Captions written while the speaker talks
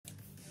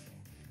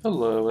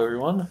Hello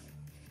everyone,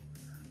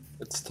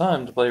 it's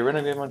time to play a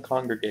random game on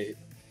Kongregate.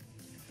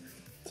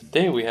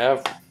 Today we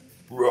have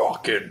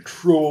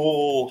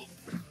RocknTroll.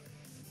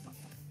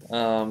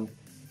 I'm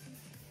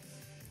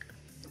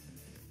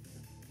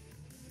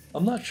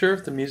not sure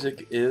if the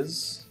music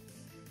is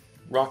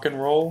rock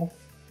and roll.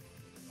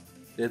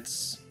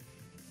 It's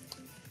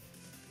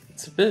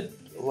a bit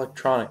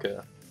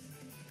electronica,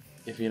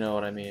 if you know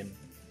what I mean.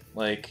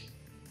 Like,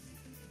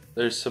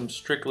 there's some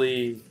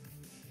strictly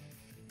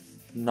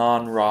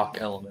non-rock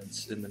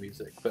elements in the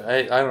music, but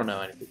I don't know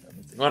anything about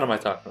music. What am I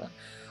talking about?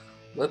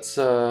 Let's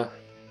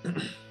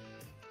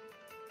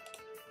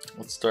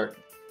let's start.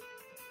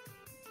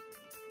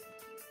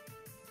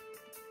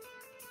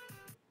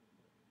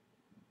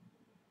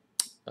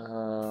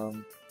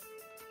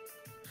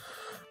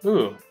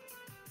 Ooh.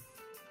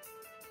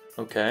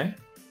 Okay.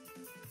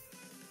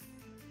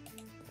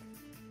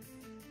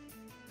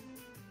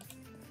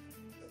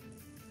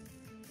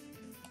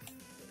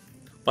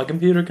 My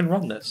computer can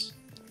run this.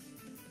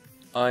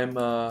 I'm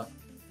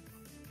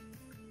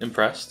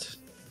impressed.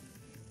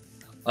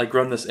 Like,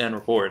 run this and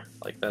record.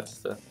 Like, that's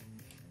the...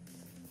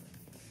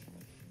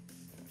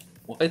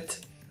 What?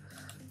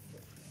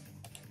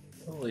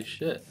 Holy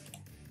shit.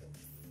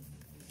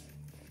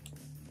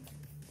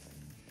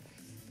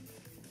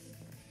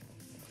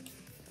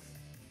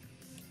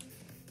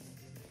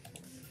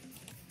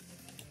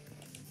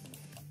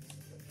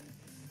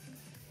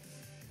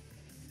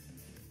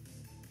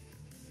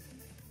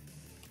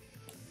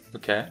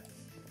 Okay.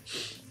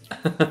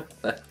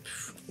 That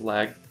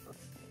lagged a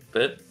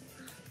bit.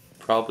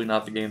 Probably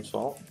not the game's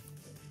fault.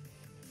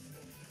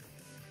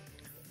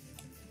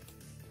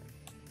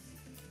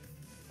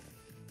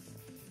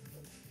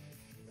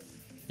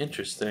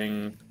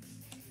 Interesting.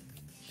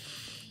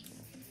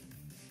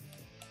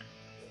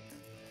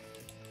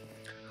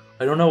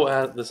 I don't know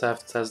what this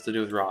has to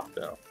do with rock,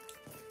 though.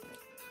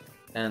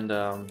 And,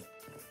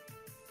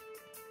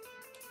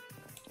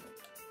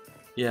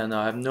 yeah, no,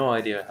 I have no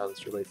idea how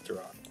this relates to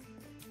rock.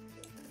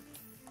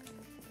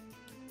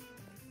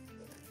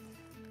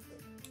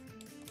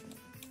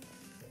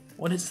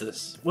 What is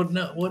this? What?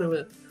 No, what of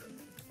it?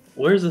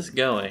 Where's this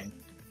going?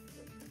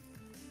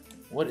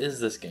 What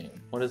is this game?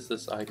 What is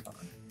this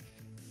icon?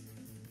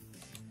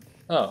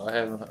 Oh, I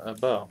have a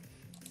bow.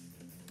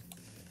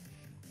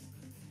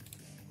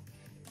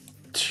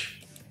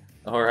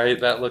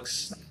 Alright, that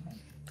looks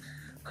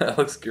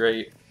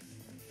great.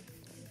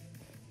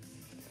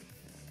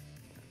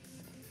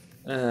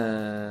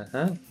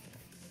 Huh?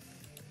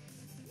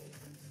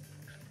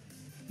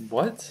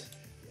 What?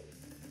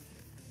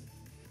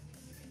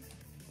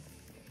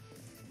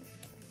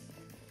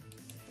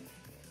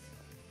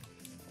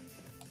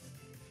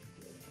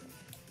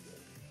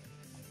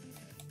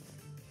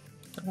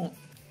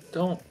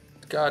 Don't,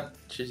 God,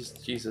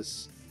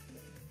 Jesus.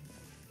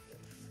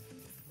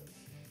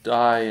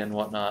 Die and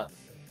whatnot.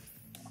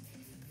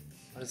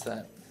 What is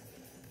that?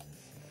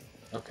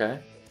 Okay.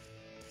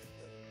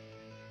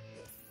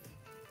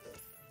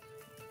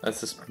 That's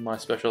just my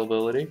special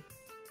ability.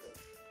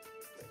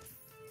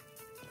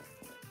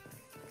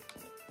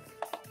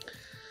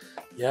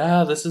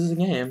 Yeah, this is a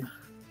game.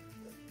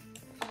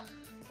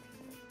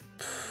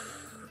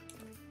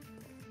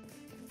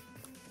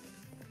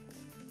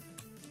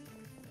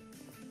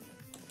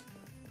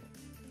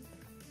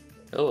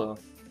 Hello.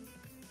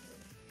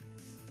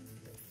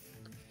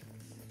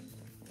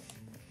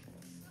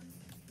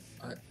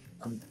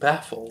 I'm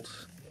baffled.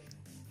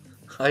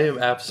 I am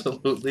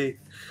absolutely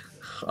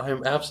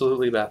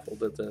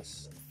baffled at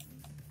this.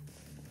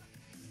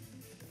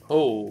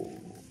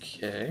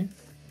 Okay.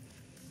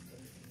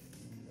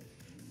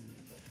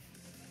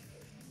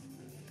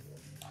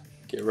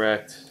 Get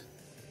wrecked.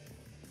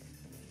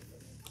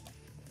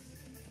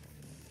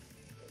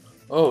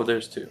 Oh,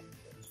 there's two.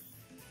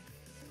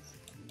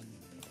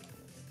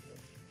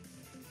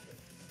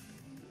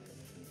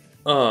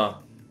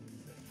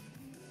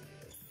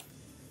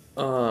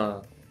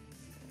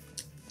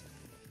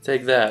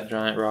 Take that,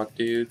 giant rock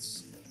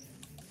dudes.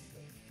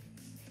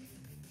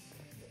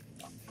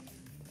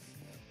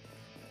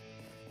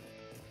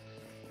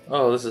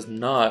 Oh, this is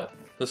not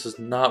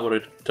what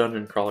a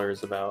dungeon crawler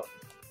is about.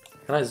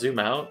 Can I zoom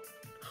out?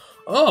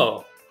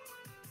 Oh!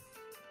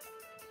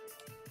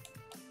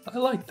 I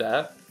like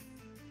that.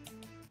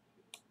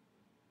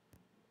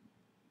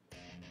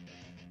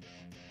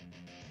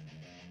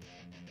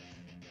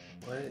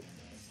 What?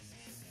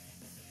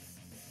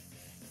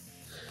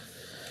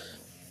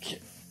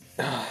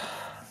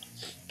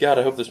 God,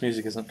 I hope this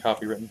music isn't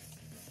copywritten.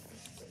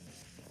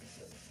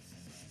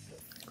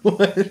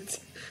 What?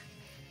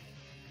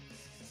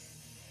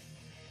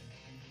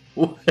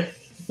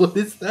 What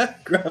is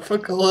that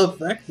graphical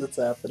effect that's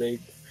happening?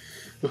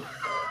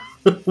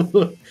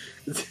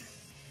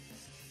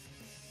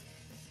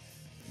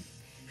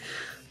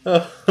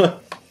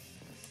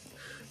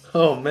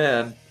 Oh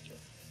man.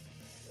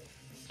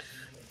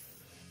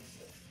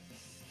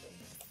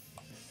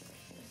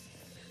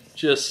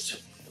 Just...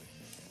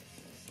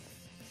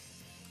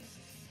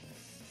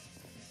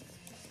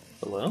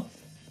 Hello?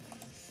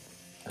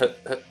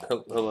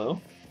 Hello?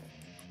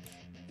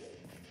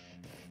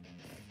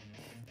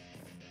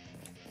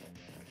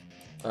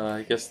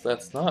 I guess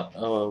that's not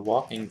a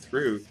walking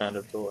through kind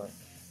of door.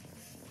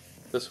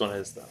 This one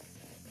is,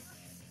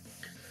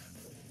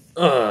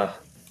 though.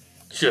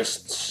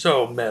 Just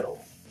so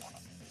metal.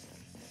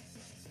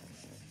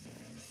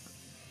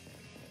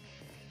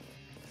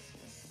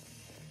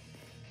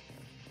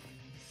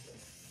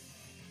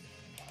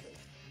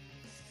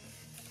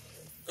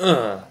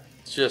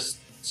 Just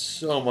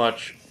so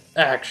much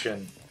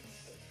action.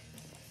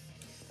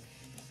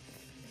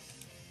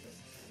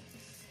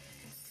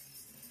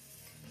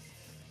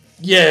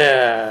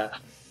 Yeah!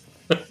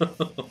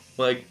 Oh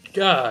my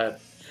god.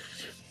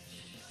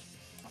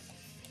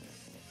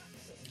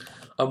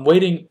 I'm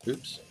waiting,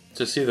 oops,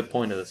 to see the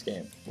point of this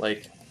game.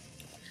 Like,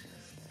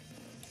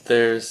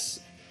 there's...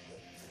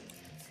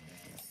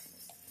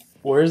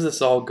 Where's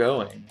this all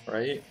going,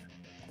 right?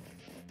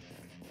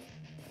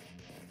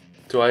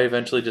 Do I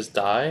eventually just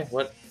die?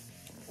 What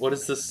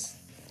is this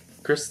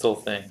crystal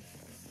thing?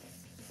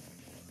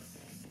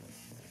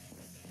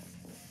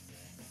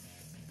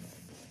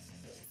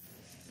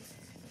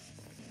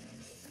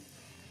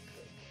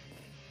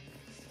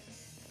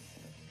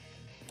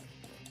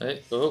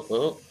 Hey,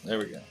 oh, there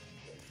we go.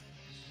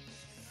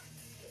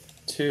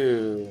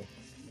 2,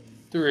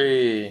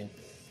 3,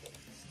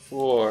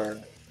 4,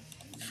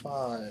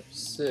 5,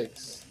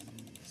 6,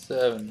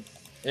 7,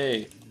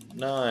 8,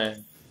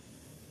 9,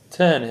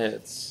 10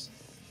 hits.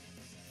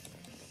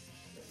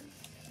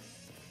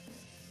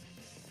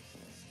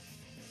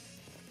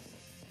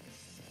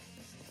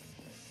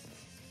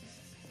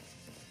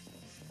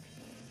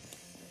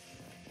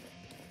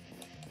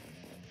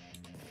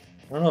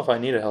 I don't know if I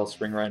need a health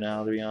spring right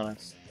now, to be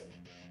honest.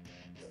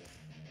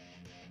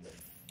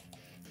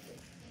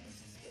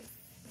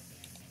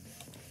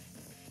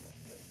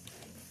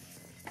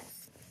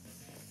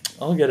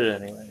 I'll get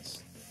it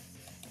anyways.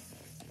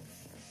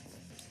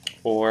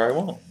 Or I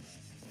won't.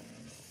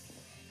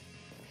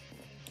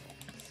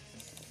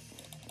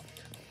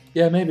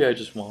 Yeah, maybe I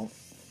just won't.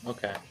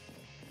 Okay.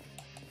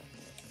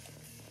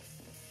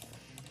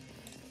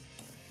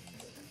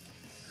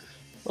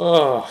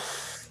 Oh,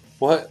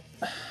 what?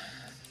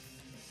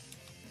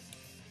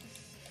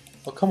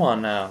 Oh, come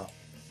on now.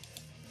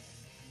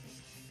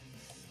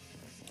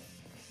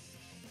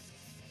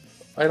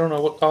 I don't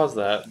know what caused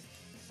that.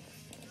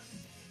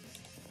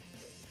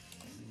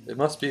 It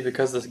must be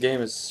because this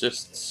game is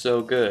just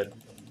so good.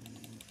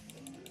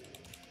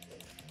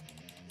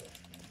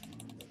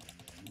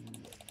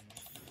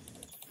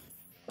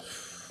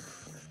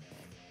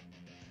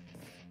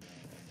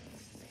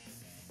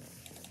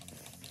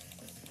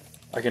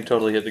 I can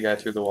totally hit the guy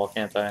through the wall,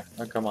 can't I?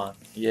 Oh, come on.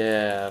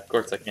 Yeah, of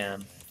course I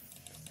can.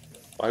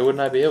 Why wouldn't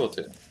I be able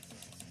to?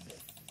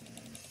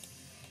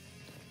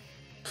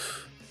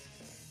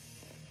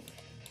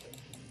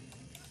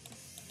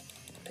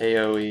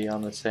 AoE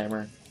on this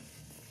hammer.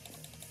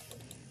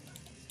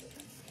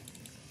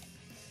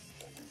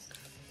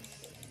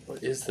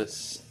 What is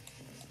this?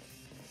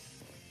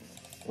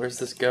 Where's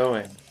this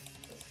going?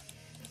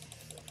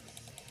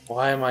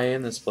 Why am I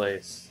in this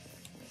place?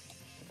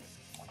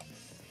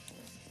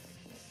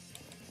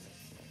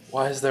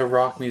 Why is there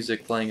rock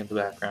music playing in the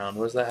background?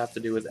 What does that have to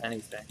do with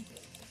anything?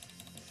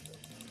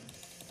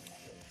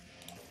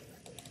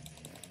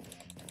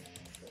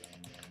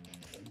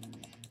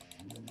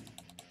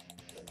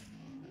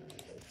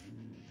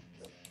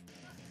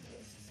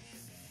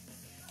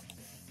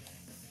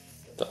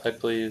 Die,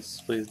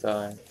 please. Please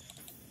die.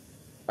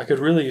 I could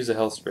really use a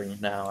health spring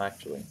now,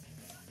 actually.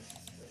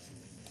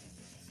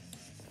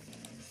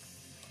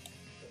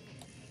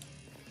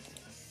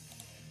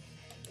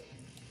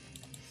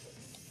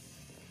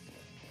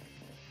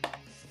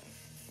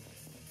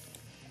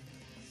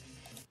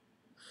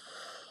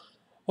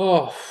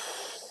 Oh.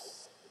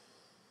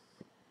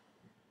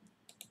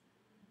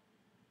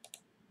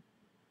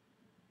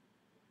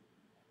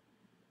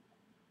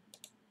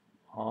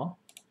 Huh?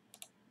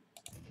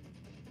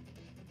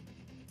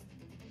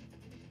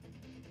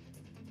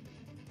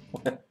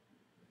 What?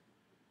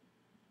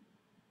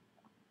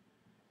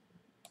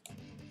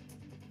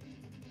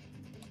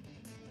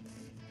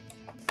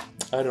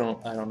 I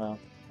don't know.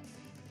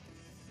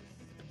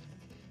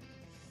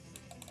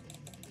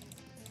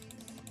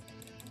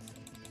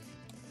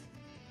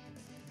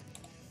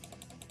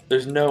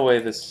 There's no way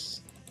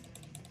this...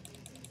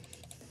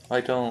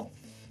 I don't...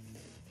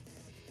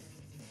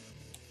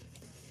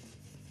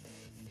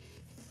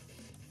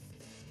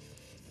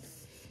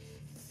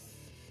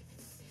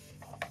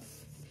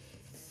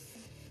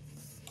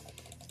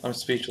 I'm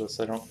speechless.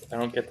 I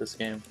don't get this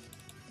game.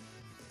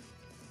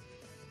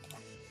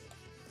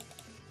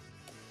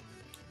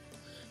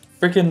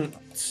 Freaking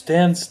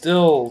stand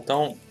still.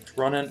 Don't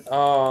run in.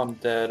 Oh, I'm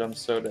dead. I'm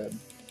so dead.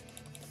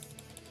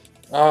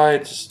 I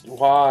just...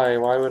 Why?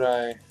 Why would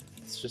I?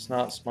 It's just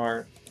not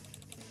smart.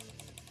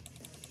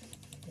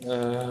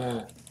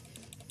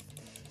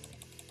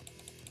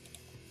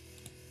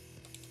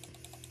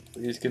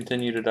 Please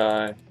continue to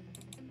die.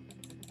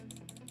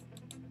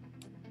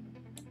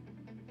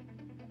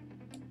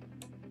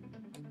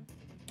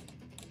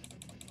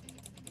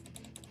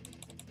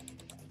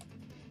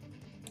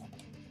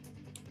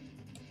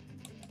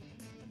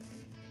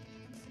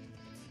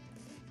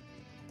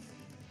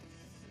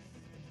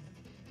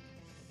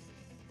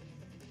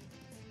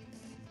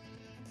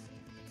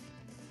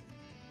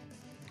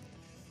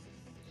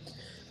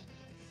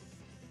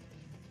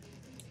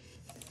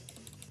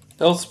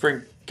 Health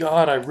Spring,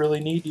 God, I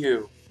really need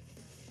you.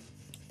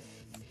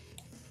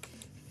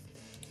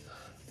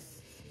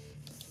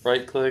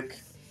 Right click,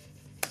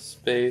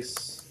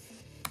 space,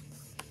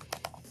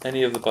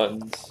 any of the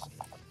buttons.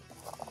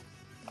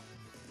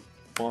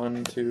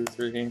 1, 2,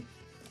 3.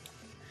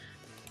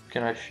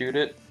 Can I shoot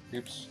it?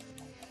 Oops.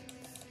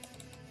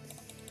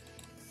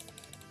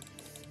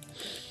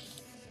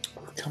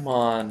 Come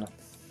on.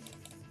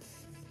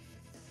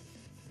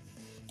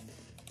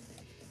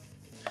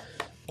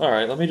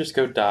 Alright, let me just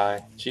go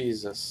die.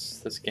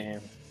 Jesus, this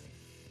game.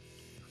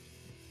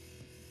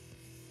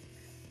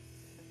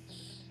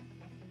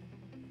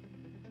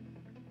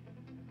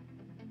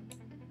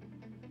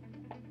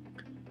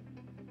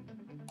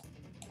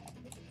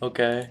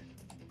 Okay.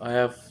 I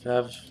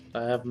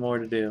have more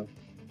to do.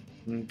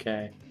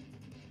 Okay.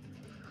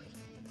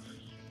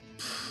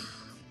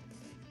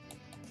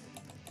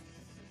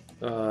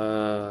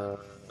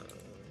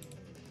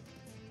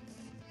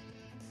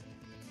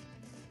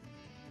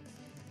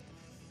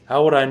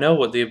 How would I know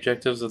what the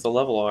objectives of the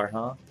level are,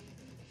 huh?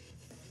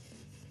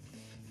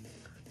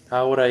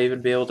 How would I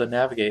even be able to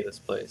navigate this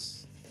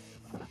place?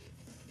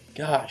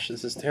 Gosh,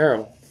 this is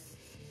terrible.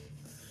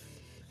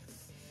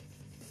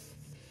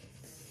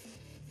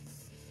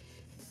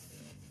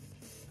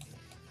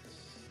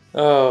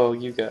 Oh,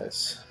 you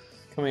guys.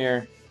 Come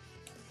here.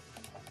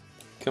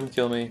 Come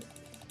kill me.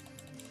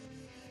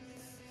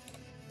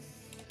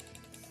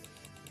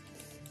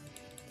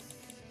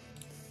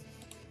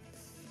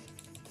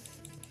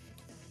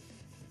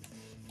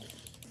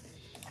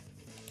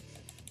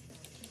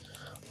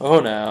 Oh,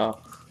 no.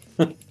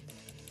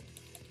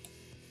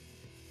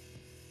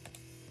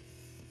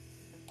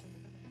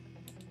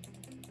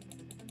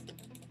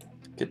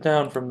 Get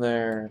down from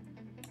there.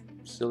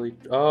 Silly.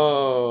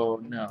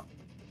 Oh, no.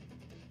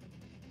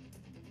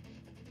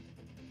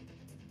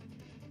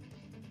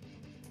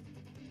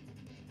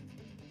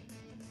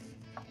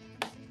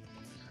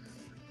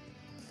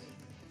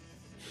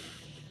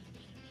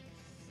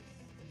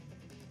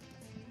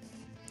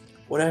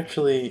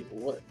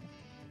 What?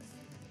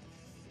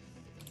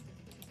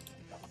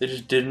 They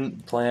just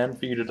didn't plan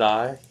for you to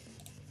die?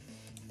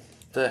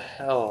 The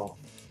hell?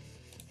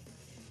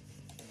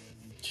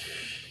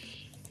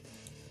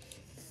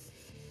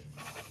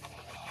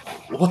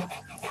 What?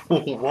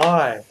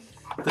 Why?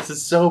 This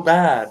is so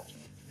bad.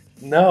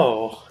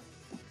 No.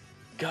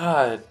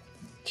 God.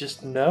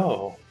 Just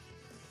no.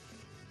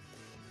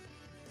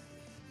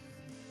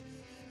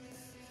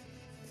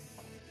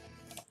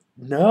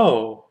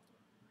 No.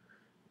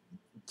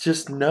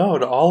 Just no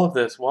to all of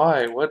this.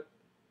 Why? What?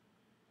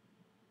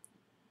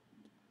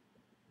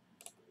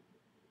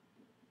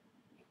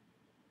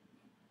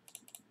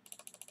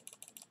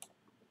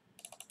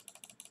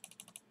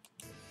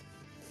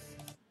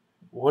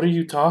 What are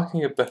you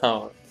talking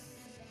about?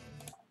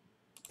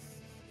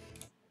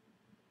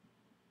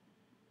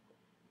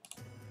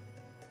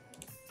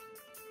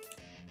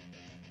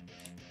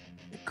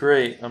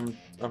 Great. I'm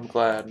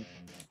glad.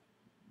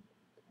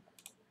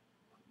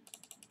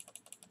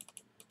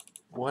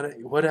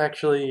 What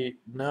actually?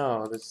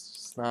 No, this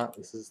is not.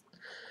 This is.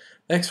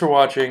 Thanks for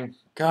watching.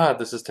 God,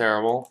 this is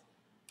terrible.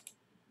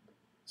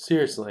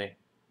 Seriously,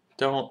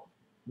 don't.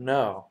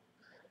 No,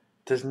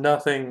 there's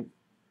nothing.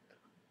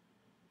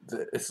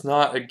 It's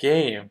not a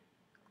game.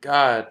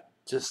 God,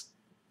 just.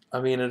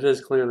 I mean, it is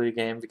clearly a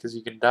game because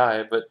you can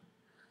die, but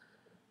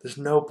there's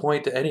no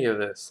point to any of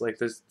this. Like,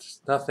 there's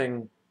just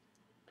nothing.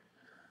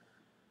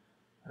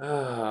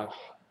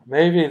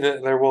 Maybe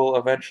there will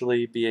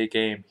eventually be a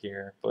game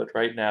here, but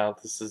right now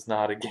this is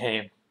not a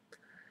game.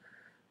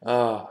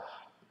 Uh,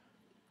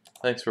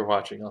 Thanks for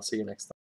watching. I'll see you next time.